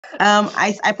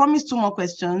I promised 2 more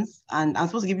questions, and I'm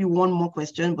supposed to give you 1 more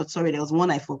question, but sorry, there was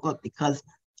one I forgot, because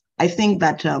I think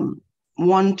that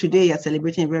one, today you're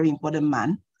celebrating a very important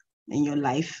man in your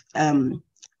life, and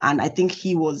I think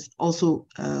he was also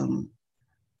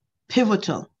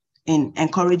pivotal in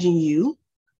encouraging you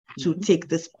to take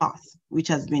this path, which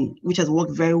has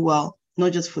worked very well,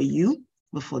 not just for you,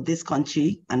 but for this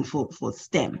country and for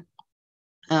STEM.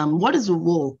 What is the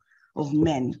role of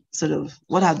men,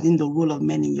 what has been the role of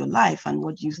men in your life, and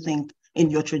what do you think in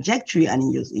your trajectory and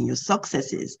in your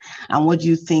successes, and what do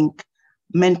you think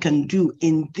men can do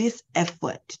in this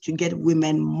effort to get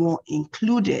women more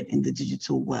included in the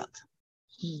digital world?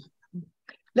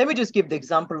 Let me just give the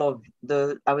example of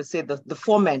the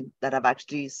 4 men that have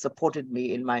actually supported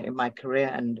me in my career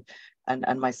and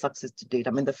my success to date.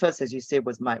 I mean, the first, as you say,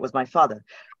 was my father,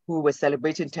 who was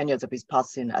celebrating 10 years of his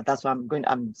passing. That's why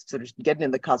I'm sort of getting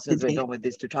in the car as we're done with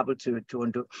this to travel to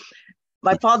Ondo.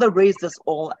 My father raised us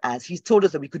all as, he told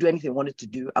us that we could do anything we wanted to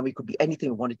do, and we could be anything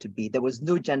we wanted to be. There was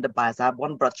no gender bias. I have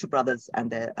 2 brothers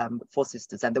and 4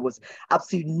 sisters, and there was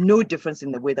absolutely no difference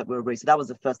in the way that we were raised. So that was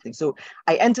the first thing. So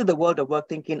I entered the world of work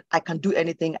thinking I can do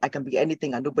anything, I can be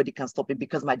anything, and nobody can stop me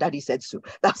because my daddy said so.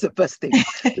 That's the first thing.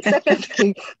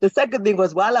 The second thing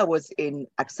was, while I was in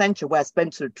Accenture, where I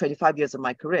spent 25 years of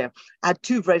my career, I had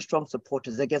 2 very strong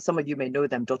supporters. Again, some of you may know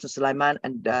them, Dr. Sulaiman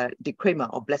and Dick Kramer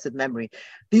of blessed memory.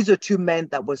 These are 2 men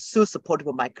that were so supportive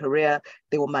of my career.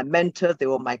 They were my mentors, they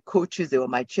were my coaches, they were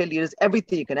my cheerleaders,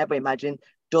 everything you can ever imagine.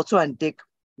 Dr. and Dick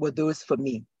were those for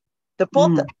me. The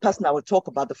 4th person I will talk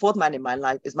about, the 4th man in my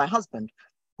life, is my husband,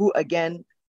 who again,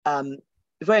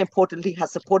 very importantly,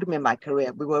 has supported me in my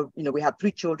career. We had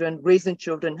 3 children, raising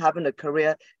children, having a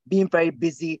career, being very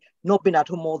busy, not being at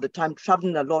home all the time,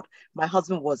 traveling a lot. My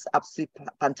husband was absolutely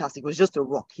fantastic. He was just a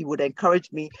rock. He would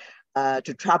encourage me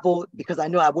to travel, because I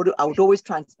know I would always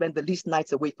try and spend the least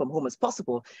nights away from home as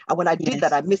possible. And when I did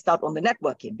that, I missed out on the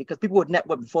networking, because people would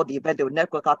network before the event, they would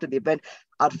network after the event.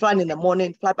 I'd fly in the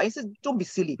morning, fly back. He said, don't be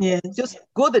silly. Just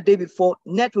go the day before,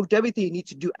 network, do everything you need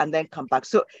to do, and then come back.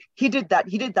 So he did that.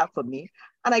 He did that for me.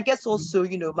 And I guess also,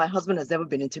 my husband has never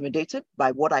been intimidated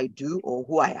by what I do or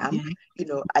who I am.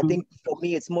 I think for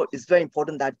me, it's very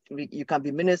important that you can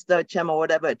be minister, chairman,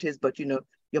 whatever it is, but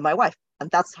you're my wife. And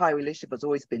that's how our relationship has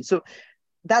always been. So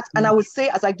and I would say,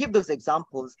 as I give those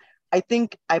examples, I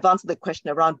think I've answered the question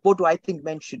around what do I think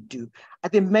men should do? I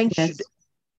think men should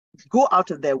go out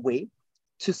of their way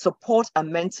to support and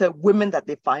mentor women that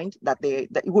they find,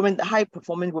 the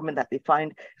high-performing women that they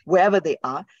find wherever they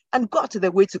are, and go out of their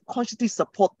way to consciously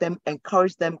support them,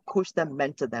 encourage them, coach them,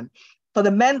 mentor them. For the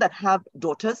men that have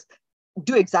daughters,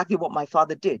 do exactly what my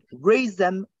father did. Raise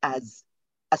them as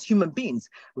human beings.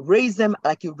 Raise them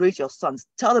like you raise your sons.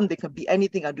 Tell them they can be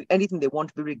anything and do anything they want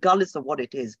to be, regardless of what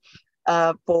it is.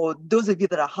 For those of you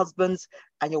that are husbands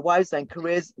and your wives and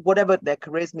careers, whatever their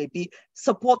careers may be,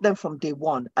 support them from day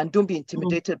one, and don't be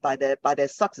intimidated by their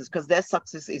success, because their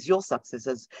success is your success,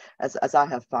 as I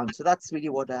have found. So that's really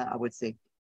what I would say.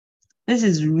 This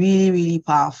is really, really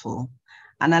powerful.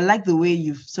 And I like the way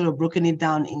you've sort of broken it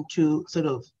down into sort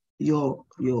of your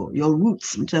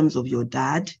roots in terms of your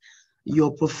dad,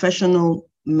 your professional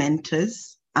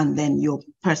mentors, and then your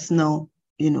personal,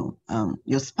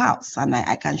 your spouse. And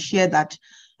I can share that.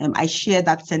 I share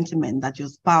that sentiment that your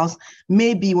spouse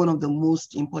may be one of the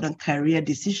most important career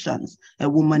decisions a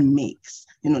woman makes,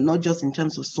 not just in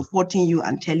terms of supporting you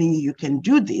and telling you can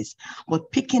do this,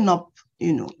 but picking up,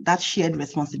 that shared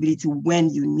responsibility when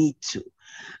you need to.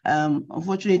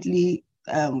 Unfortunately,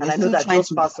 and I know that your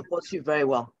spouse supports you very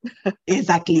well.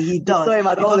 Exactly, he does. Sorry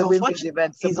about all the WIMBIZ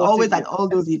events. He's always at all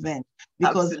those events,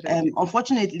 because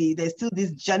unfortunately, there's still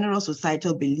this general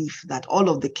societal belief that all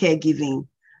of the caregiving,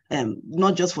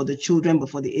 not just for the children, but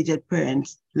for the aged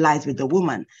parents, lies with the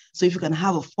woman. So if you can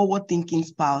have a forward-thinking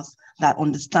spouse that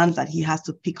understands that he has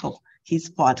to pick up his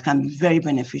part, can be very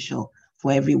beneficial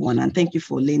for everyone. And thank you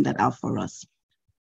for laying that out for us.